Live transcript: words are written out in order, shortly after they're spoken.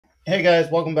Hey guys,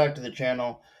 welcome back to the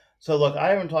channel. So look, I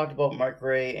haven't talked about Mark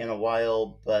Ray in a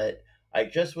while, but I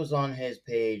just was on his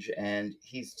page and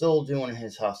he's still doing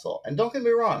his hustle. And don't get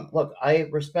me wrong, look, I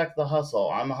respect the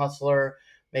hustle. I'm a hustler,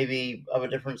 maybe of a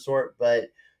different sort, but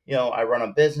I run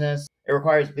a business. It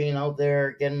requires being out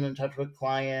there, getting in touch with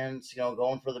clients,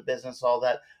 going for the business, all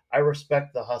that. I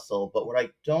respect the hustle, but what I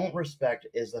don't respect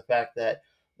is the fact that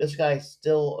this guy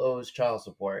still owes child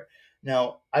support.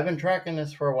 Now, I've been tracking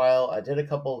this for a while. I did a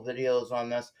couple of videos on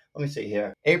this. Let me see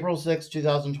here. April 6th,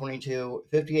 2022,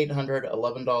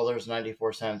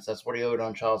 $5,811.94. That's what he owed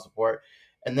on child support.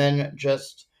 And then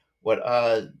just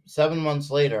 7 months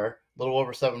later, a little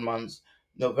over 7 months,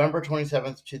 November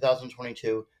 27th,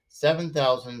 2022,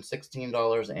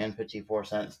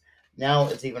 $7,016.54. Now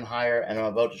it's even higher, and I'm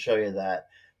about to show you that.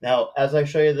 Now, as I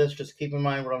show you this, just keep in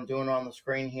mind what I'm doing on the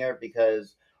screen here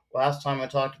because last time I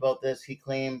talked about this, he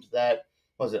claimed that,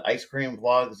 was it Ice Cream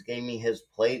Vlogs gave me his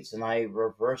plates and I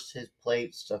reversed his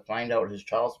plates to find out his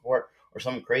child support or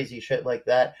some crazy shit like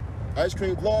that. Ice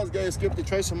Cream Vlogs gave Skip the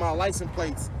trace of my license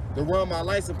plates, to run my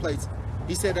license plates.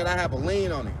 He said that I have a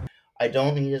lien on it. I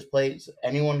don't need his plates.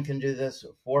 Anyone can do this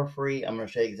for free. I'm going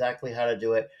to show you exactly how to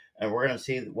do it, and we're going to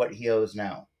see what he owes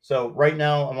now. So right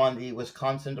now, I'm on the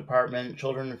Wisconsin Department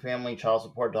Children and Family Child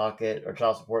Support Docket or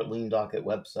Child Support Lien Docket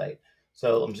website.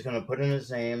 So I'm just going to put in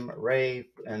his name, Ray,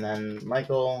 and then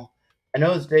Michael. I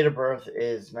know his date of birth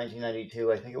is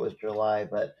 1992. I think it was July,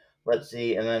 but let's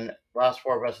see. And then last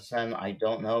four of SSN, I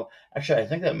don't know. Actually, I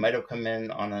think that might have come in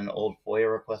on an old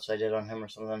FOIA request I did on him or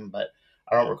something, but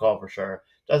I don't recall for sure.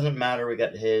 Doesn't matter. We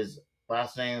got his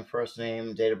last name, first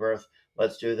name, date of birth.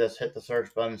 Let's do this. Hit the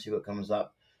search button, see what comes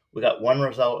up. We got one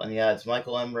result, and yeah, it's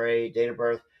Michael M. Ray, date of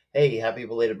birth. Hey, happy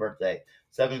belated birthday,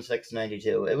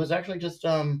 7/6/92. It was actually just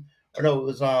or no, it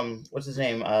was what's his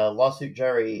name? Lawsuit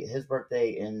Jerry. His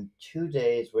birthday in 2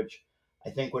 days, which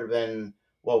I think would have been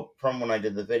from when I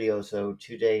did the video, so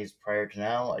 2 days prior to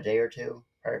now, a day or two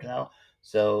prior to now.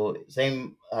 So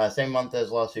same month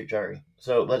as Lawsuit Jerry.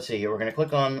 So let's see here. We're going to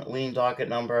click on lien docket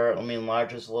number. Let me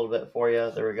enlarge this a little bit for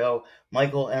you. There we go.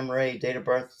 Michael M. Ray, date of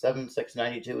birth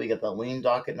 7/6/92. We get the lien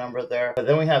docket number there. But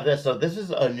then we have this. So this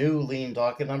is a new lien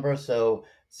docket number. So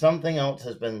something else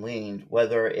has been liened,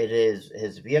 whether it is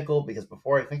his vehicle, because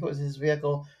before I think it was his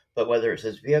vehicle, but whether it's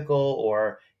his vehicle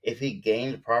or if he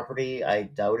gained property, I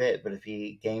doubt it. But if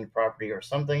he gained property or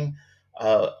something,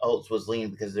 else was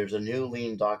liened because there's a new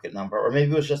lien docket number, or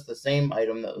maybe it was just the same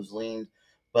item that was liened,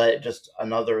 but just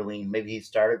another lien. Maybe he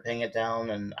started paying it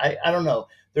down, and I don't know.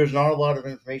 There's not a lot of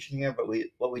information here, but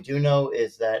what we do know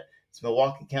is that it's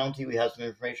Milwaukee County. We have some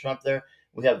information up there.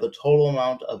 We have the total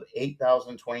amount of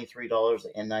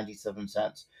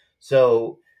 $8,023.97.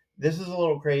 So this is a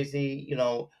little crazy,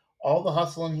 all the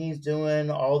hustling he's doing,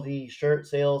 all the shirt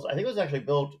sales. I think it was actually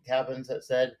Bill Cabins that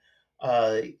said,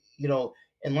 uh, you know,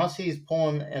 unless he's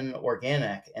pulling an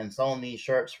organic and selling these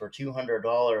shirts for $200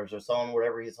 or selling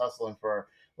whatever he's hustling for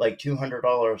like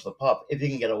 $200 a pop, if he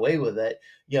can get away with it,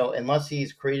 unless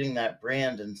he's creating that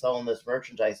brand and selling this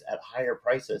merchandise at higher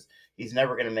prices, he's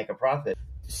never going to make a profit.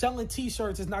 Selling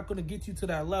t-shirts is not going to get you to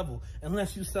that level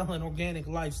unless you sell an organic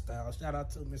lifestyle. Shout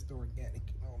out to Mr. Organic,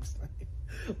 you know what I'm saying?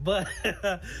 But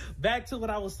back to what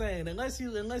I was saying, unless you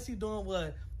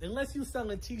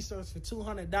selling t-shirts for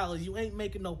 $200, you ain't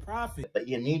making no profit. But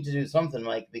you need to do something,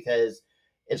 Mike, because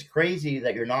it's crazy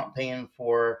that you're not paying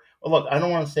for. Well, look, I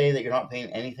don't want to say that you're not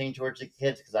paying anything towards the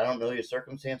kids because I don't know your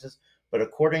circumstances, but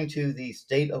according to the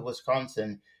state of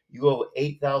Wisconsin, you owe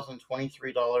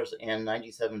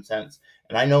 $8,023.97.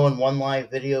 And I know in one live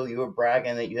video you were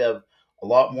bragging that you have a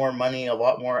lot more money, a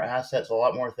lot more assets, a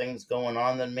lot more things going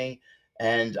on than me.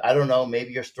 And I don't know,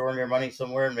 maybe you're storing your money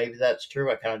somewhere, and maybe that's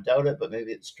true. I kind of doubt it, but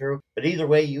maybe it's true. But either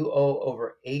way, you owe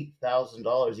over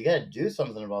 $8,000. You got to do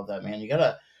something about that, man. You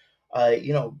got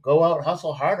to, go out,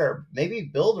 hustle harder. Maybe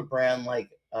build a brand like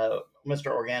Mr.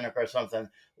 Organic or something.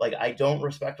 Like, I don't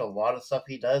respect a lot of stuff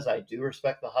he does. I do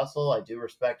respect the hustle. I do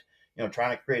respect,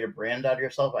 trying to create a brand out of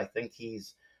yourself. I think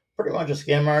he's pretty much a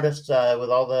scam artist with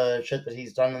all the shit that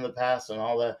he's done in the past and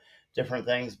all the different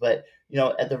things. But,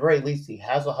 at the very least, he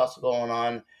has a hustle going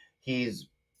on. He's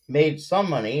made some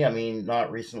money. I mean,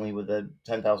 not recently with the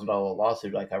 $10,000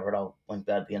 lawsuit I covered. I'll link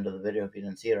that at the end of the video if you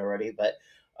didn't see it already. But,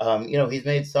 he's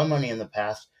made some money in the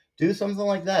past. Do something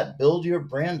like that. Build your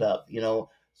brand up.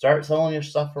 Start selling your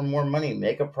stuff for more money.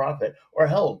 Make a profit. Or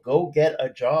hell, go get a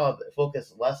job.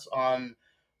 Focus less on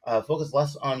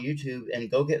YouTube and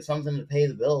go get something to pay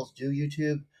the bills. Do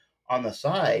YouTube on the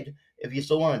side if you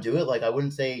still want to do it. Like, I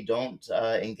wouldn't say don't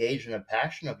engage in a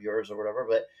passion of yours or whatever,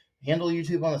 but handle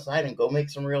YouTube on the side and go make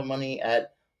some real money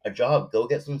at a job. Go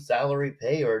get some salary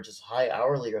pay or just high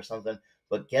hourly or something.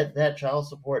 but get that child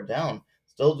support down.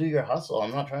 Still do your hustle. I'm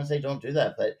not trying to say don't do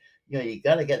that, but you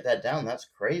got to get that down. That's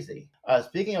crazy.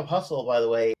 Speaking of hustle, by the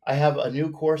way, I have a new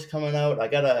course coming out. I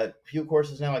got a few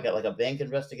courses now. I got like a bank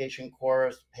investigation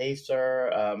course,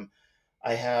 Pacer.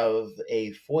 I have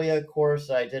a FOIA course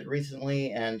that I did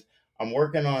recently, and I'm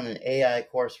working on an AI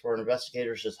course for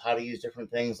investigators, just how to use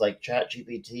different things like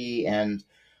ChatGPT and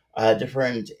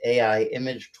different AI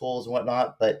image tools and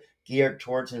whatnot, but geared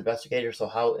towards investigators. So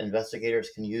how investigators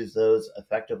can use those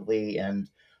effectively and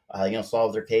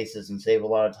solve their cases and save a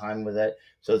lot of time with it.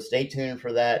 So stay tuned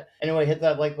for that. Anyway, hit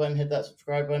that like button, hit that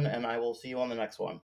subscribe button, and I will see you on the next one.